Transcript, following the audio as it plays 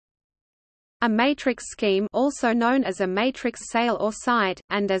A matrix scheme, also known as a matrix sale or site,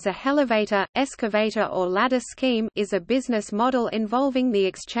 and as a elevator, excavator or ladder scheme, is a business model involving the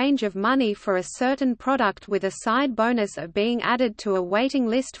exchange of money for a certain product with a side bonus of being added to a waiting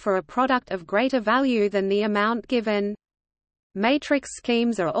list for a product of greater value than the amount given. Matrix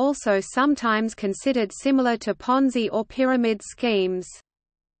schemes are also sometimes considered similar to Ponzi or pyramid schemes.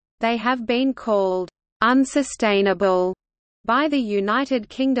 They have been called unsustainable by the United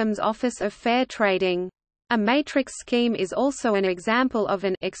Kingdom's Office of Fair Trading. A matrix scheme is also an example of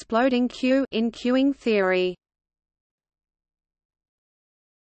an exploding queue in queuing theory.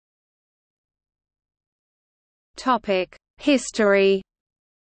 Topic: History.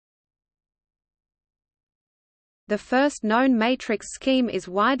 The first known matrix scheme is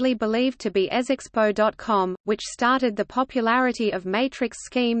widely believed to be EsExpo.com, which started the popularity of matrix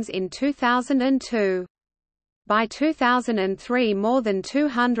schemes in 2002. By 2003 more than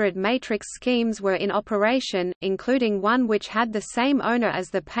 200 matrix schemes were in operation, including one which had the same owner as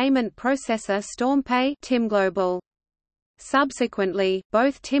the payment processor StormPay TimGlobal. Subsequently,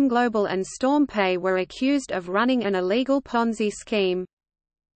 both TimGlobal and StormPay were accused of running an illegal Ponzi scheme.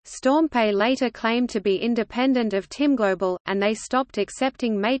 StormPay later claimed to be independent of TimGlobal, and they stopped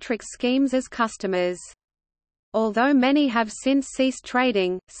accepting matrix schemes as customers. Although many have since ceased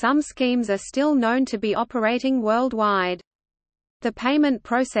trading, some schemes are still known to be operating worldwide. The payment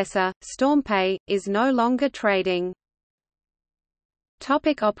processor, StormPay, is no longer trading.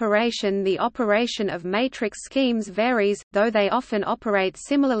 Topic: operation. The operation of matrix schemes varies, though they often operate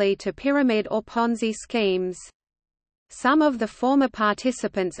similarly to pyramid or Ponzi schemes. Some of the former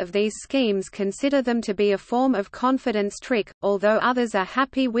participants of these schemes consider them to be a form of confidence trick, although others are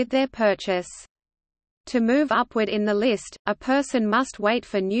happy with their purchase. To move upward in the list, a person must wait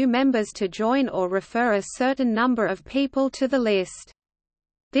for new members to join or refer a certain number of people to the list.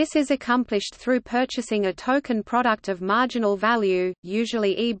 This is accomplished through purchasing a token product of marginal value,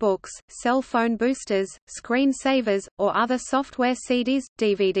 usually e-books, cell phone boosters, screen savers, or other software CDs,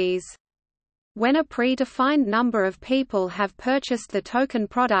 DVDs. When a pre-defined number of people have purchased the token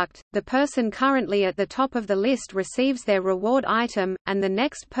product, the person currently at the top of the list receives their reward item, and the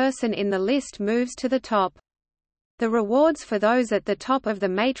next person in the list moves to the top. The rewards for those at the top of the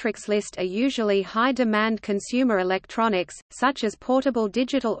matrix list are usually high-demand consumer electronics, such as portable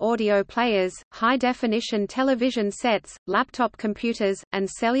digital audio players, high-definition television sets, laptop computers, and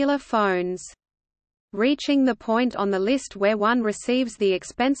cellular phones. Reaching the point on the list where one receives the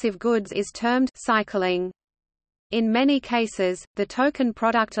expensive goods is termed cycling. In many cases, the token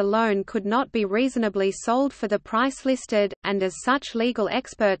product alone could not be reasonably sold for the price listed, and as such legal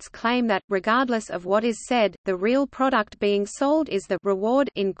experts claim that, regardless of what is said, the real product being sold is the reward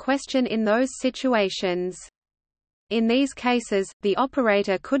in question in those situations. In these cases, the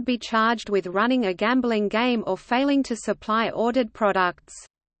operator could be charged with running a gambling game or failing to supply ordered products.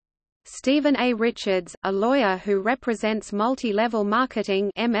 Stephen A. Richards, a lawyer who represents multi-level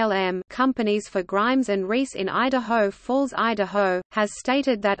marketing (MLM) companies for Grimes and Reese in Idaho Falls, Idaho, has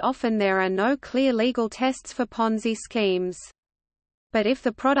stated that often there are no clear legal tests for Ponzi schemes. But if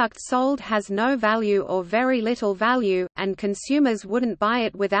the product sold has no value or very little value, and consumers wouldn't buy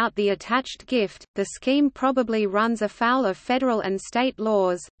it without the attached gift, the scheme probably runs afoul of federal and state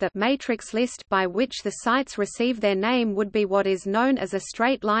laws. The matrix list by which the sites receive their name would be what is known as a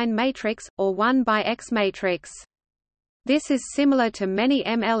straight-line matrix, or 1 by X matrix. This is similar to many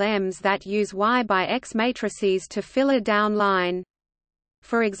MLMs that use Y by X matrices to fill a down line.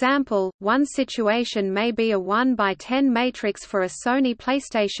 For example, one situation may be a 1 by 10 matrix for a Sony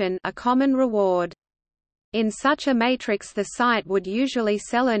PlayStation, a common reward. In such a matrix, the site would usually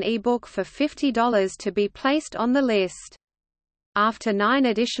sell an e-book for $50 to be placed on the list. After 9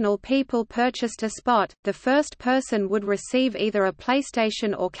 additional people purchased a spot, the first person would receive either a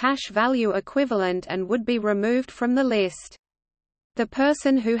PlayStation or cash value equivalent and would be removed from the list. The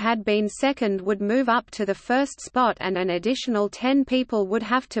person who had been second would move up to the first spot, and an additional 10 people would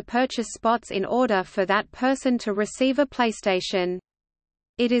have to purchase spots in order for that person to receive a PlayStation.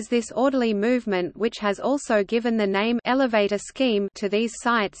 It is this orderly movement which has also given the name elevator scheme to these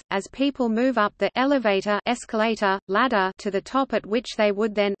sites, as people move up the elevator, escalator, ladder to the top, at which they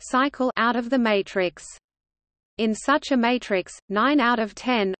would then cycle out of the matrix. In such a matrix, 9 out of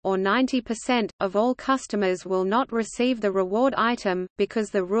 10, or 90%, of all customers will not receive the reward item, because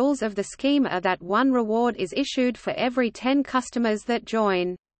the rules of the scheme are that one reward is issued for every 10 customers that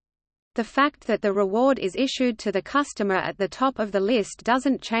join. The fact that the reward is issued to the customer at the top of the list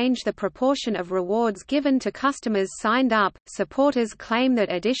doesn't change the proportion of rewards given to customers signed up. Supporters claim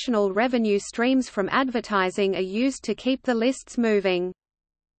that additional revenue streams from advertising are used to keep the lists moving.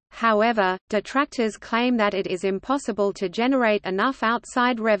 However, detractors claim that it is impossible to generate enough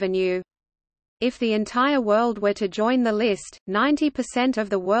outside revenue. If the entire world were to join the list, 90%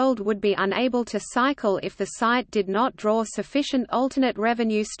 of the world would be unable to cycle if the site did not draw sufficient alternate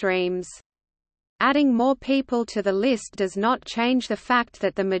revenue streams. Adding more people to the list does not change the fact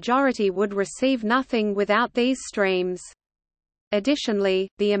that the majority would receive nothing without these streams. Additionally,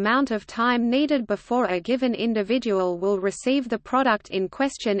 the amount of time needed before a given individual will receive the product in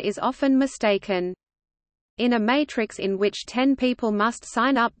question is often mistaken. In a matrix in which 10 people must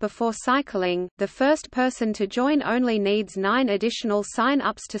sign up before cycling, the first person to join only needs 9 additional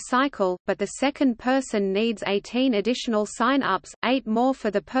sign-ups to cycle, but the second person needs 18 additional sign-ups, 8 more for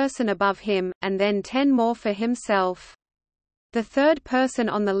the person above him, and then 10 more for himself. The third person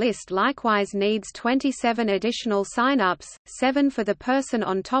on the list likewise needs 27 additional sign-ups, 7 for the person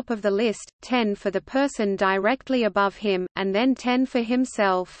on top of the list, 10 for the person directly above him, and then 10 for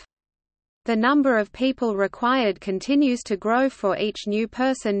himself. The number of people required continues to grow for each new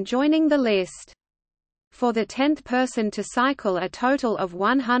person joining the list. For the 10th person to cycle, a total of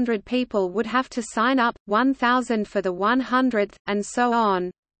 100 people would have to sign up, 1,000 for the 100th, and so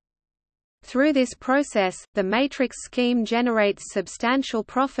on. Through this process, the matrix scheme generates substantial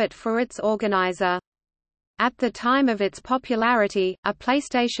profit for its organizer. At the time of its popularity, a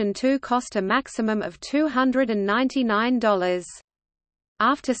PlayStation 2 cost a maximum of $299.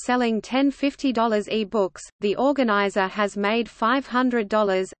 After selling 10 $50 e-books, the organizer has made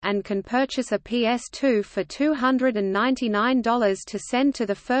 $500, and can purchase a PS2 for $299 to send to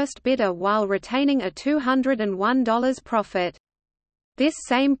the first bidder while retaining a $201 profit. This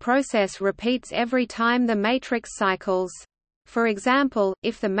same process repeats every time the matrix cycles. For example,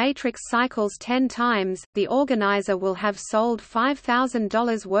 if the matrix cycles 10 times, the organizer will have sold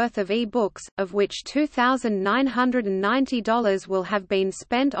 $5,000 worth of e-books, of which $2,990 will have been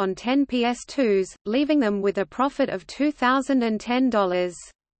spent on 10 PS2s, leaving them with a profit of $2,010.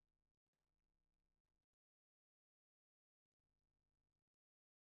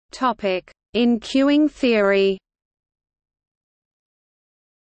 In queuing theory,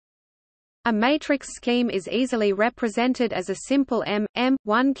 a matrix scheme is easily represented as a simple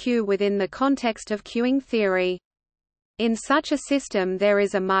M1 queue within the context of queuing theory. In such a system there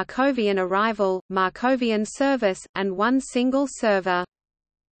is a Markovian arrival, Markovian service, and one single server.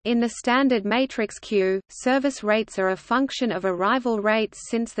 In the standard matrix queue, service rates are a function of arrival rates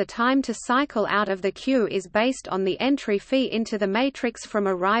since the time to cycle out of the queue is based on the entry fee into the matrix from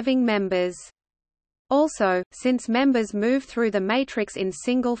arriving members. Also, since members move through the matrix in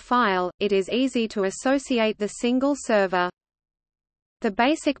single file, it is easy to associate the single server. The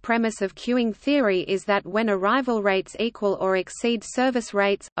basic premise of queuing theory is that when arrival rates equal or exceed service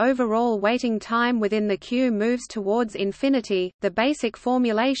rates, overall waiting time within the queue moves towards infinity. The basic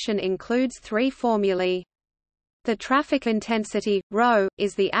formulation includes 3 formulae. The traffic intensity, ρ,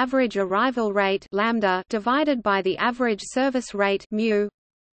 is the average arrival rate lambda divided by the average service rate mu.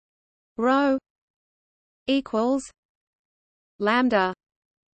 Ρ equals lambda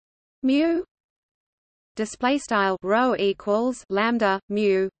mu. Display style ρ equals lambda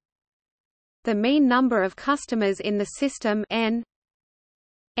mu. The mean number of customers in the system n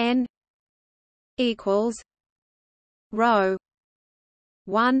equals ρ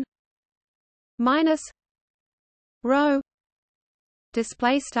 1 minus ρ.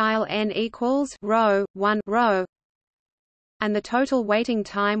 Display style n equals ρ 1 ρ, and the total waiting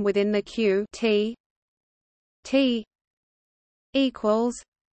time within the queue t equals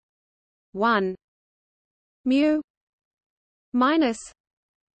 1 mu minus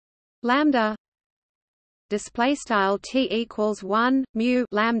lambda. Display style t equals 1 mu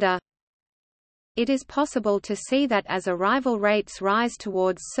lambda. It is possible to see that as arrival rates rise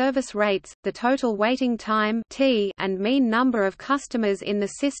towards service rates, the total waiting time t and mean number of customers in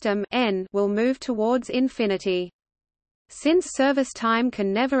the system n will move towards infinity. Since service time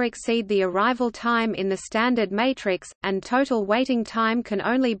can never exceed the arrival time in the standard matrix, and total waiting time can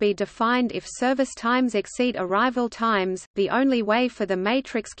only be defined if service times exceed arrival times, the only way for the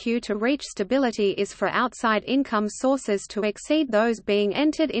matrix queue to reach stability is for outside income sources to exceed those being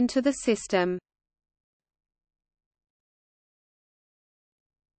entered into the system.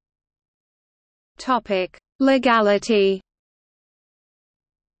 Legality.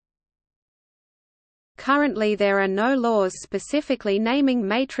 Currently there are no laws specifically naming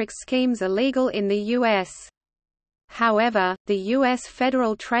matrix schemes illegal in the U.S. However, the U.S.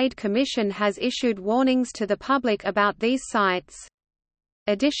 Federal Trade Commission has issued warnings to the public about these sites.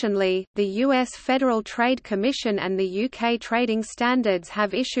 Additionally, the U.S. Federal Trade Commission and the UK Trading Standards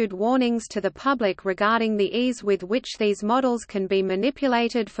have issued warnings to the public regarding the ease with which these models can be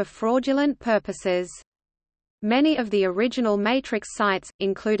manipulated for fraudulent purposes. Many of the original Matrix sites,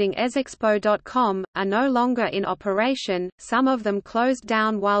 including esexpo.com, are no longer in operation, some of them closed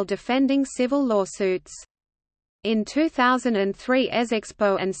down while defending civil lawsuits. In 2003,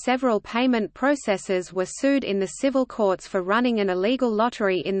 esexpo and several payment processors were sued in the civil courts for running an illegal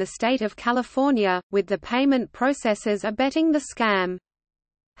lottery in the state of California, with the payment processors abetting the scam.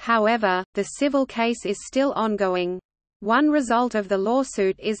 However, the civil case is still ongoing. One result of the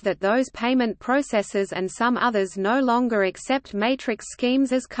lawsuit is that those payment processors and some others no longer accept Matrix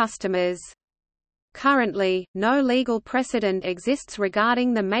schemes as customers. Currently, no legal precedent exists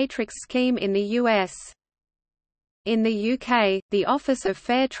regarding the Matrix scheme in the U.S. In the UK, the Office of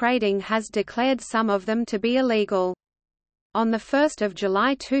Fair Trading has declared some of them to be illegal. On 1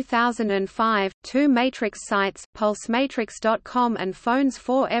 July 2005, two Matrix sites, PulseMatrix.com and Phones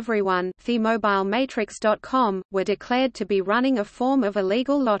for Everyone, TheMobileMatrix.com, were declared to be running a form of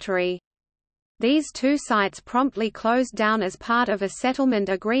illegal lottery. These two sites promptly closed down as part of a settlement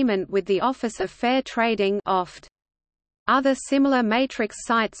agreement with the Office of Fair Trading (OFT). Other similar Matrix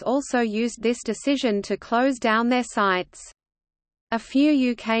sites also used this decision to close down their sites. A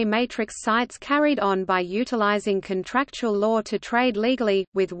few UK Matrix sites carried on by utilising contractual law to trade legally,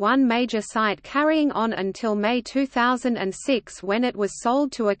 with one major site carrying on until May 2006 when it was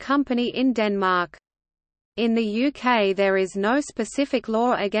sold to a company in Denmark. In the UK there is no specific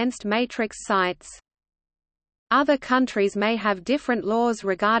law against Matrix sites. Other countries may have different laws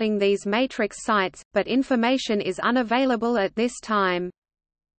regarding these Matrix sites, but information is unavailable at this time.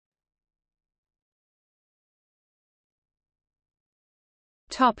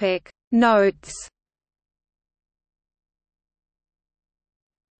 Topic Notes.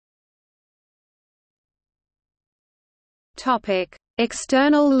 Topic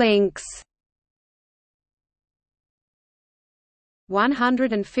External links.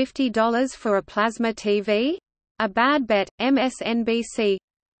 $150 for a plasma TV? A bad bet, MSNBC.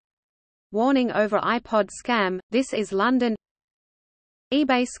 Warning over iPod scam, This is London.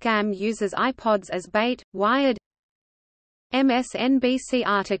 eBay scam uses iPods as bait, Wired. MSNBC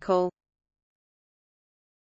article